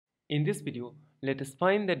In this video, let us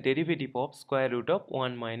find the derivative of square root of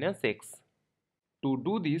 1 minus x. To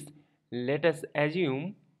do this, let us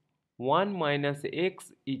assume 1 minus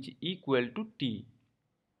x is equal to t.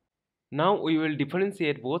 Now we will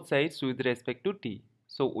differentiate both sides with respect to t.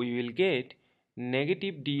 So we will get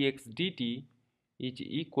negative dx dt is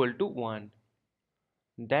equal to 1.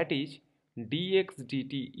 That is, dx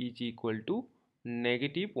dt is equal to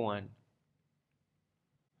negative 1.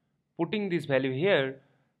 Putting this value here,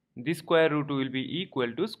 this square root will be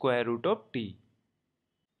equal to square root of t.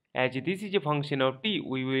 As this is a function of t,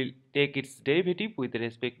 we will take its derivative with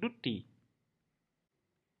respect to t.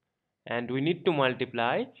 And we need to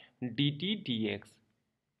multiply dt dx.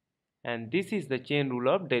 And this is the chain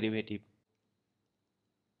rule of derivative.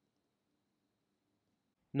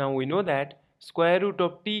 Now we know that square root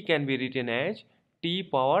of t can be written as t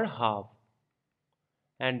power half.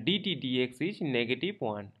 And dt dx is negative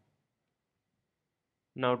 1.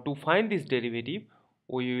 Now to find this derivative,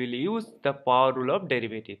 we will use the power rule of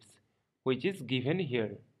derivatives, which is given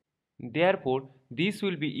here. Therefore, this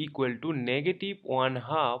will be equal to negative 1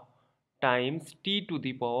 half times t to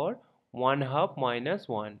the power 1 half minus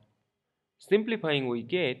 1. Simplifying, we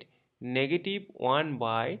get negative 1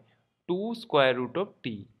 by 2 square root of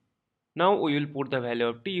t. Now we will put the value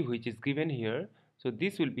of t which is given here. So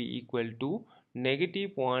this will be equal to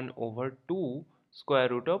negative 1 over 2 square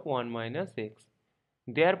root of 1 minus x.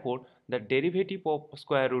 Therefore, the derivative of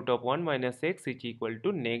square root of 1 minus x is equal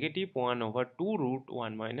to negative 1 over 2 root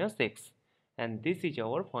 1 minus x. And this is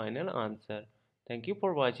our final answer. Thank you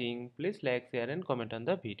for watching. Please like, share and comment on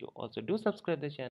the video. Also do subscribe the channel.